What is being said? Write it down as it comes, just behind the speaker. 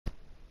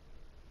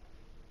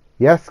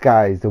Yes,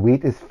 guys, the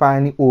wait is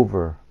finally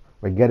over.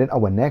 We're getting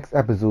our next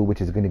episode,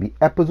 which is going to be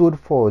episode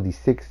 4 of the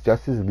 6th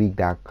Justice League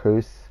Dark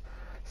Curse,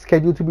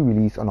 scheduled to be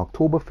released on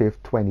October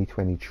 5th,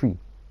 2023.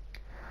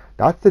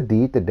 That's the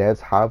date the devs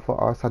have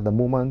for us at the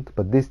moment,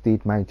 but this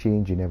date might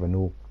change, you never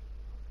know.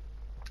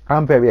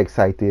 I'm very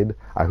excited.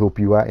 I hope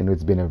you are.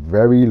 It's been a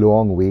very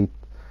long wait.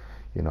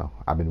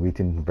 I've been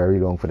waiting very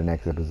long for the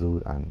next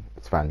episode, and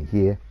it's finally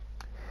here.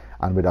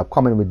 And with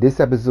upcoming with this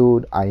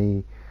episode,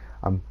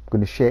 I'm going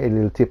to share a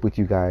little tip with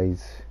you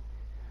guys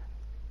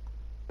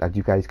that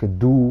you guys could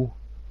do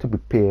to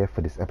prepare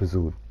for this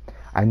episode.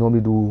 I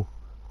normally do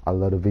a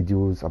lot of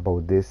videos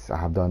about this. I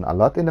have done a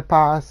lot in the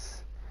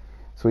past.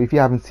 So if you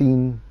haven't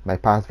seen my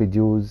past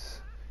videos,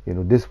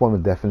 this one will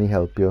definitely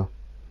help you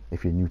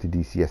if you're new to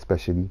DC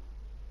especially.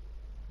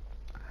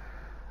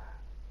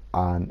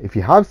 And if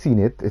you have seen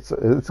it, it's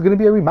going to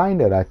be a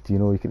reminder that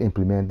you can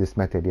implement this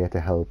method here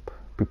to help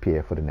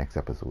prepare for the next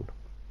episode.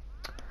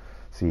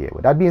 So yeah,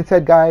 with that being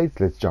said, guys,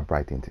 let's jump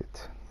right into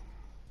it.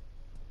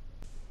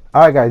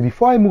 Alright guys,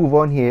 before I move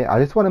on here,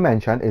 I just want to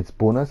mention it's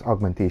bonus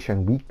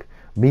augmentation week,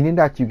 meaning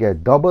that you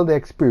get double the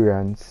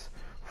experience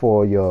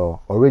for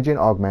your origin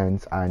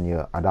augments and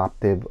your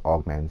adaptive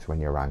augments when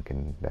you're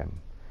ranking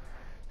them.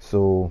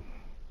 So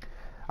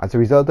as a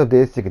result of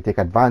this, you can take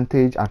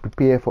advantage and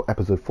prepare for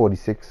episode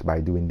 46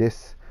 by doing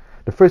this.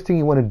 The first thing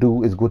you want to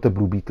do is go to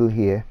Blue Beetle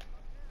here,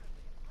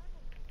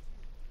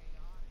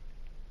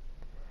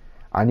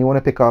 and you want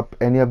to pick up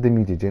any of the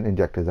mutagen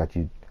injectors that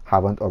you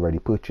haven't already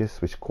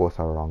purchased, which cost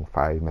around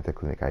 5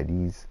 Metaclinic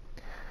IDs.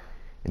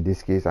 In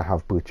this case, I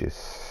have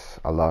purchased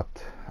a lot.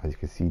 As you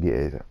can see,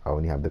 I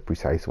only have the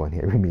precise one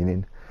here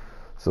remaining.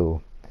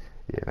 So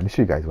yeah, let me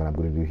show you guys what I'm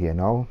going to do here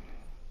now.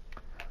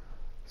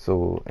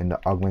 So in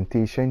the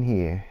augmentation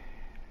here,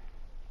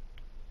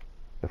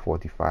 the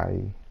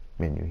 45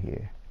 menu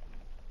here,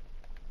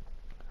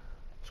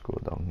 scroll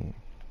down here.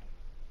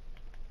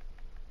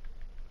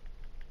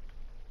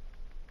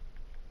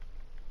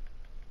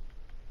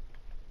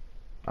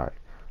 Alright,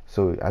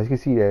 so as you can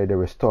see there, the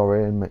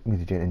restoring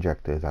mutagen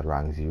injectors at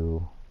rank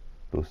 0,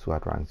 those two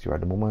at rank 0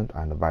 at the moment,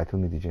 and the vital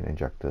mutagen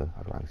injector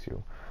at rank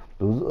 0.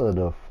 Those are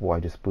the 4 I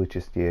just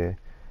purchased here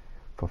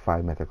for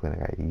 5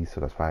 Metaclinic IDs.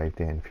 So that's 5,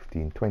 10,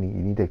 15, 20. You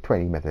need like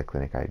 20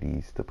 Metaclinic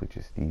IDs to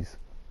purchase these.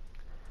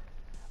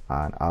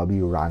 And I'll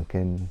be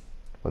ranking,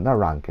 well, not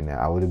ranking,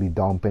 I will be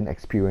dumping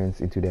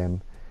experience into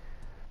them.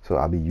 So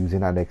I'll be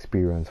using that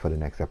experience for the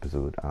next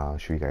episode. I'll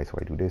show you guys how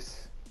I do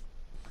this.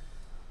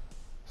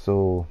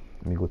 So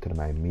let me go to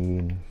my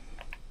main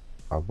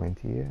augment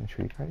here and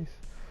show you guys.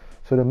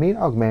 So the main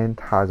augment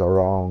has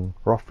around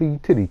roughly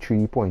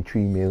 33.3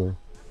 mil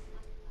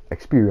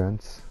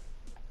experience,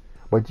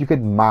 but you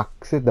could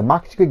max it. The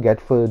max you could get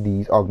for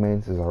these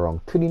augments is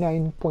around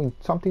 39 point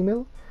something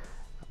mil.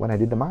 When I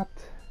did the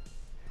math,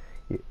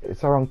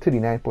 it's around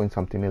 39 point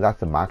something mil. That's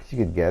the max you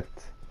could get.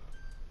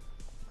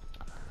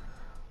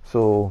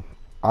 So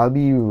I'll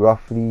be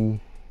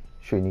roughly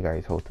showing you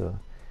guys how to,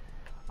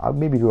 I'll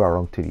maybe do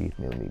around 38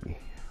 mil maybe.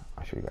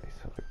 I'll show you guys.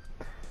 Okay.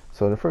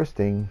 So the first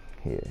thing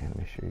here, let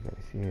me show you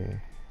guys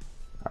here.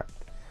 Alright.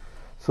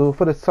 So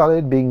for the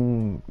solid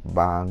Bing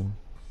Bang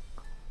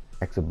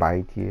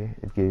exabyte here,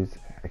 it gives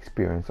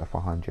experience of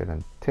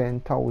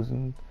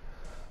 110,000.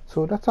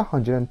 So that's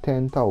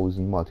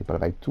 110,000 multiplied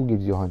by 2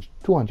 gives you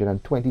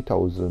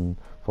 220,000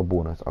 for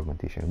bonus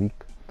augmentation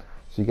week.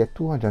 So you get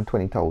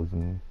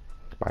 220,000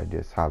 by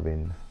just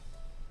having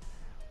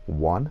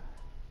 1.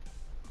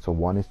 So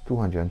 1 is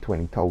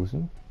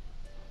 220,000,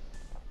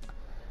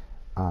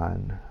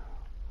 and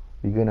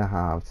we're gonna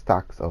have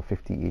stacks of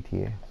 58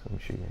 here. So let me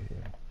show you guys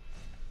here.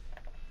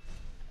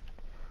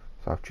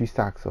 So I have 3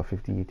 stacks of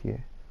 58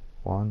 here.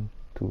 1,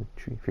 2,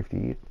 3,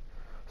 58.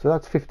 So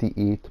that's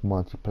 58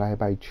 multiplied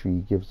by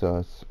 3 gives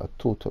us a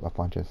total of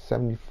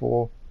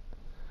 174.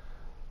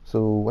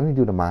 So when we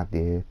do the math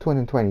there,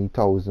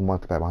 220,000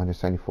 multiplied by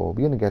 174,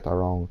 we're gonna get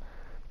around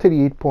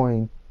 38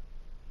 mil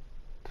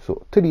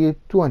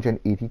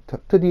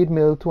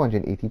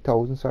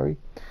 280,000, sorry.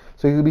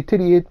 So it will be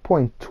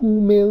 38.2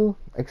 mil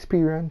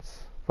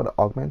experience for the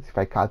augments if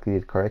I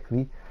calculate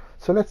correctly.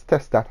 So let's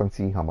test that and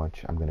see how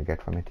much I'm gonna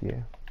get from it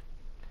here.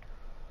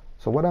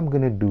 So what I'm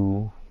gonna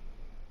do,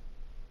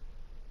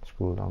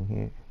 scroll down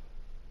here.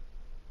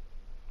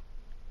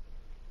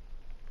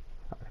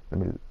 Right, let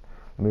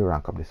me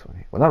rank up this one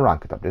here. Well, not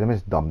rank it up, let me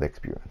just dump the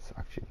experience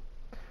actually.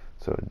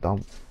 So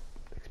dump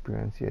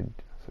experience here.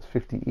 So it's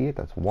 58,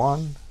 that's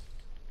 1,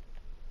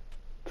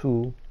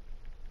 2,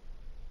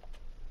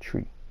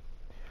 3.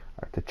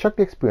 Alright, to check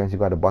the experience, you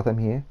got the bottom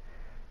here.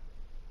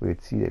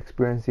 Wait, see the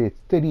experience here, it's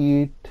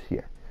 38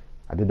 here.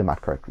 I did the math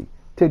correctly.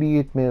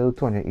 38 mil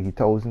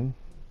 280,000.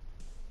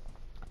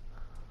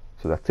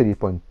 So that's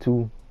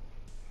 38.2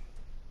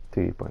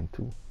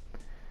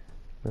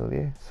 mil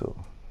here. So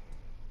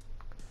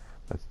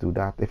let's do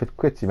that. If it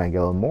quits, you might get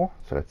a little more.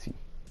 So let's see.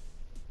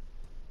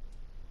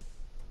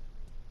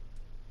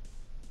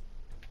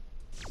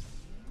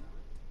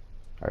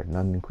 Alright,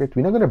 none quit.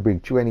 We're not gonna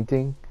break through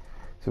anything,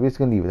 so we're just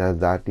gonna leave it as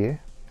that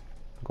there.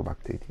 Go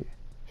back to it here.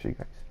 Show you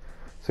guys.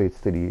 So it's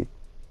 38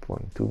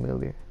 0.2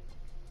 million.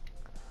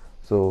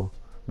 So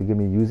we're going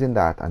to be using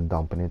that and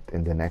dumping it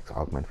in the next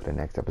augment for the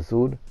next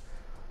episode.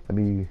 Let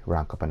me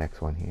rank up a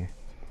next one here.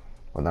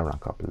 Well, not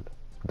rank up,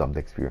 dump the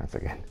experience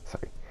again.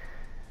 Sorry.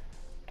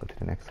 Go to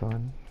the next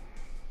one.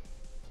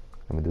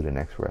 Let me do the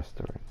next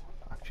restaurant.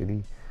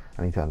 Actually,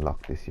 I need to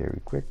unlock this here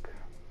real quick.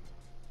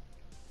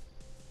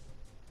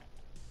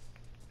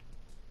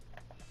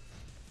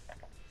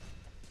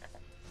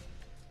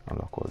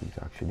 Unlock all these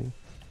actually.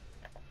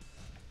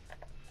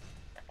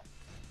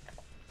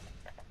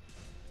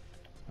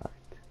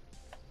 Alright.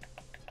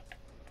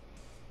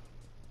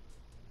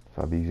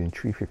 So I'll be using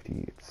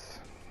 358s.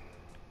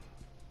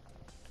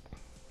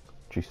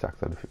 3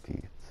 stacks of the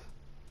 58s.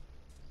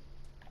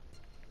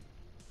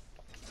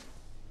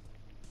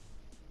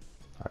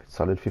 Alright,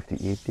 solid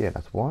 58, yeah,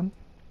 that's 1.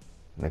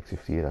 Next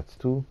 58, that's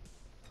 2.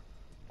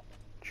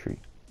 3.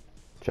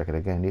 Check it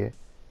again here.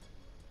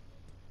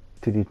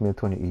 38 mil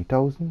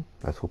 28,000.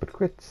 Let's hope it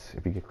crits.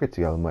 If you get crits,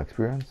 you have more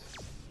experience.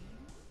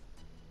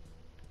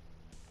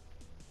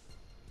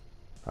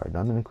 Alright,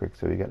 done in the quick,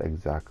 so we get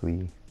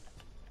exactly.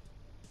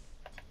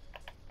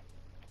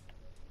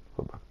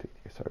 Go back to it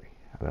here, sorry.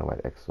 I don't know why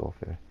the X is off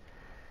there.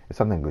 It's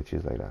something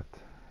glitches like that.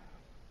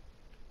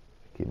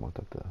 It came out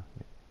of the.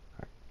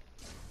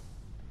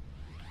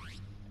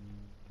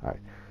 Alright,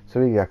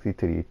 so we get actually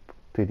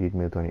 38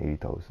 mil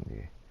 28,000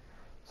 here.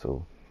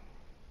 So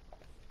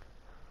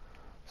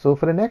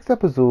for the next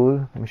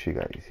episode, let me show you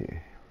guys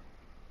here.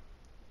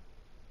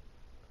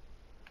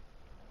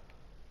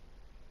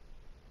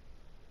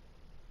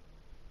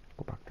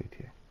 Go back to it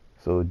here.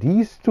 So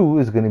these two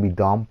is going to be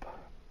dumped.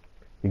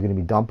 You're going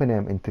to be dumping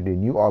them into the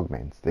new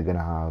augments. They're going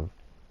to have.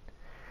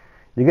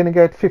 You're going to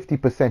get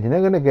 50%. You're not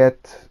going to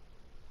get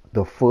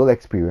the full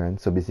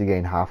experience. So basically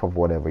getting half of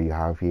whatever you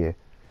have here.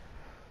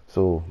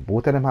 So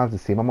both of them have the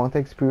same amount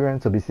of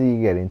experience. So basically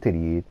you're getting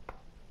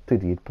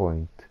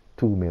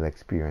 38.2 mil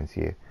experience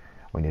here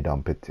when you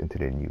dump it into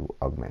the new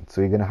augment.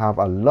 So you're going to have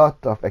a lot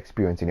of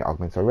experience in your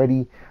augments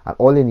already, and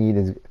all you need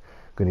is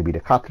going to be the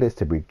catalyst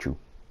to break through.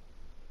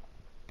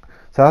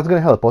 So that's going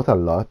to help out a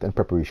lot in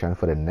preparation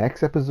for the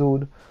next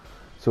episode.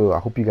 So I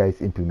hope you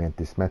guys implement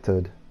this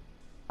method,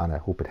 and I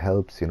hope it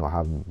helps. You know, I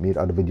have made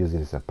other videos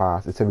in the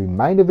past. It's a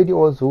reminder video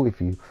also. If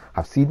you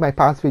have seen my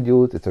past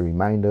videos, it's a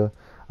reminder,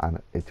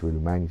 and it will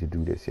remind you to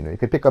do this. You know, you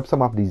can pick up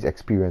some of these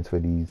experience for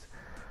these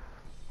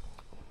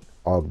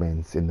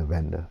augments in the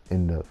vendor,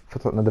 not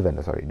the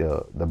vendor, sorry,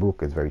 the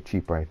broker is very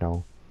cheap right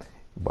now.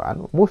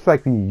 But most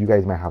likely you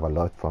guys might have a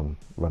lot from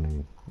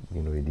running,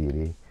 you know, your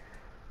daily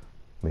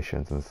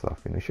missions and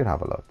stuff. You know, you should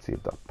have a lot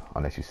saved up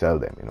unless you sell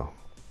them, you know.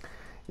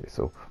 Yeah,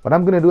 so what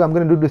I'm gonna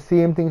do the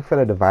same thing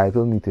for the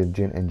vital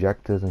mutagen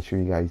injectors and show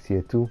you guys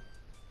here too.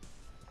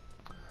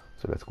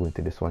 So let's go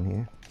into this one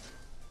here.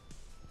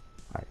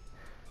 Alright,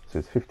 so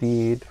it's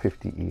 58,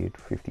 58,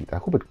 58. I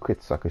hope it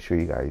quits so I can show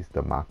you guys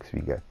the marks we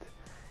get,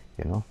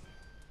 you know.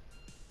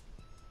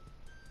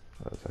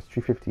 So that's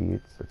 358.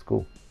 Let's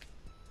go.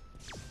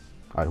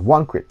 Alright,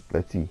 1 crit.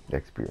 Let's see the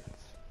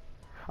experience.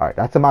 Alright,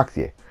 that's a max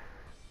here.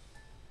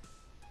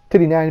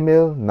 39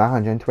 mil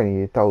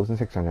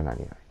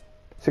 928,699.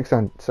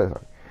 600. Sorry,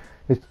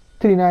 it's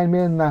 39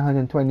 mil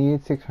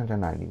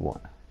 928,691.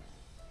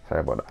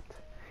 Sorry about that.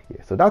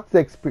 Yeah, so that's the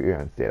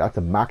experience there. That's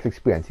the max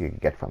experience you can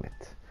get from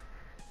it.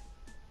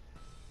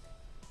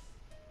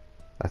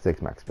 That's the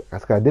max.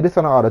 I did this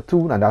on another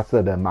tool, and that's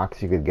the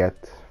max you could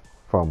get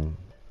from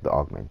the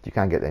augment. You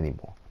can't get any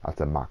more. That's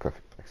the max of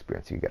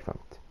experience you get from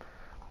it.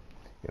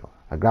 You know,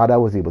 I'm glad I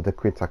was able to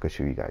quit so I could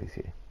show you guys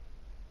here.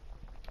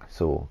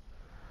 So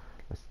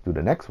let's do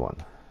the next one.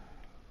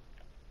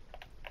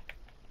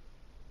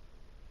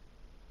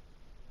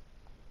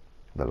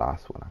 The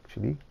last one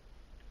actually.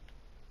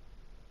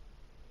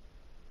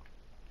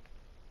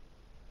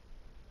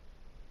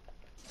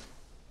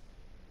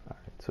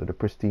 Alright, so the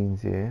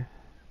pristines here.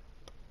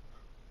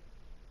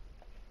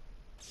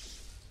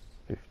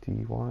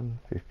 51,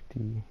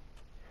 50.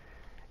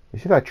 You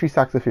should have 3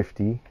 stacks of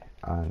 50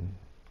 and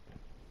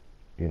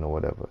you know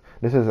whatever.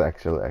 This is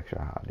extra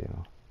hard, you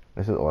know.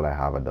 This is all I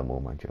have at the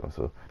moment, you know.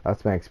 So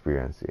that's my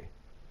experience here.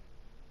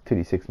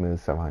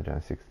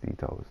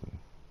 36,760,000.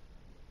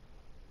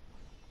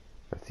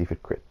 Let's see if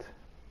it quit.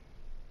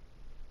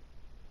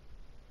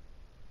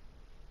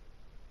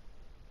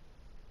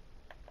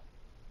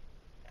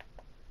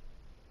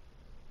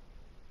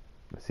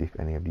 Let's see if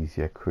any of these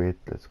here crit.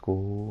 Let's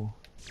go.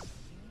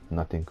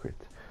 Nothing crit.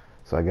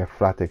 So I get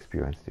flat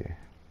experience there.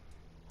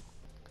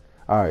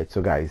 Alright,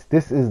 so guys,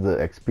 this is the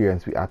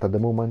experience we at the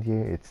moment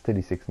here. It's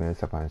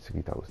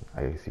 36,760,000.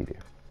 I see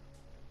there.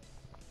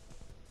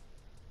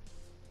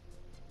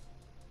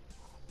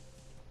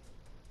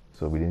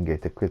 So we didn't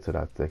get the crit, so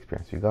that's the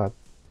experience we got.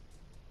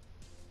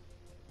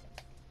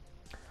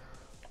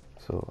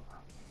 So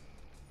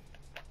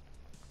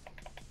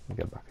let me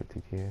get back at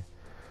it here.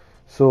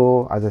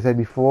 So as I said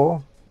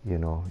before, you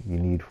know, you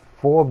need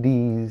 4 of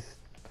these.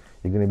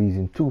 You're going to be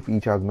using 2 for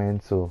each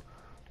augment. So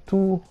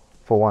 2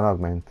 for one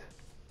augment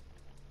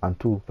and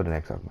 2 for the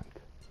next augment.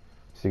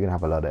 So you're going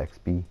to have a lot of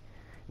XP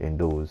in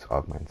those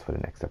augments for the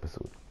next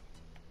episode.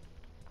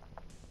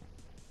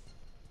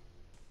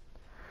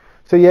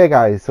 So yeah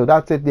guys, so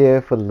that's it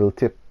there for the little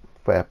tip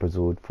for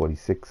episode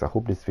 46. I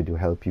hope this video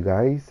helped you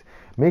guys.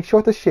 Make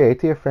sure to share it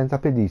to your friends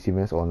that play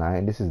DCUO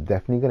online. This is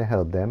definitely going to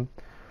help them.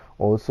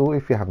 Also,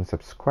 if you haven't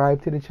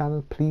subscribed to the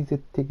channel, please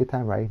take your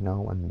time right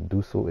now and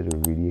do so. It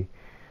will really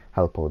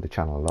help out the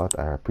channel a lot.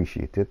 I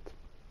appreciate it.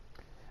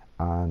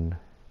 And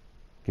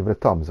give it a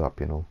thumbs up,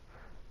 you know.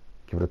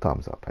 Give it a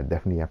thumbs up. I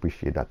definitely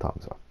appreciate that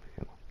thumbs up.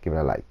 You know, give it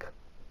a like.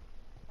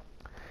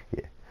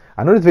 Yeah.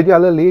 I know this video a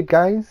little late,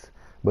 guys,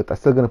 but I'm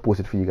still gonna post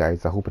it for you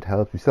guys. I hope it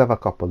helps. We still have a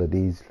couple of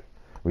days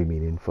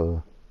remaining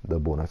for the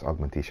bonus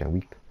augmentation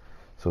week.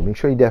 So make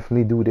sure you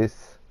definitely do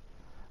this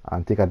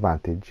and take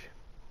advantage.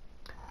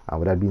 And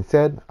with that being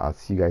said, I'll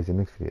see you guys in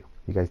the next video.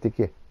 You guys take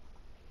care.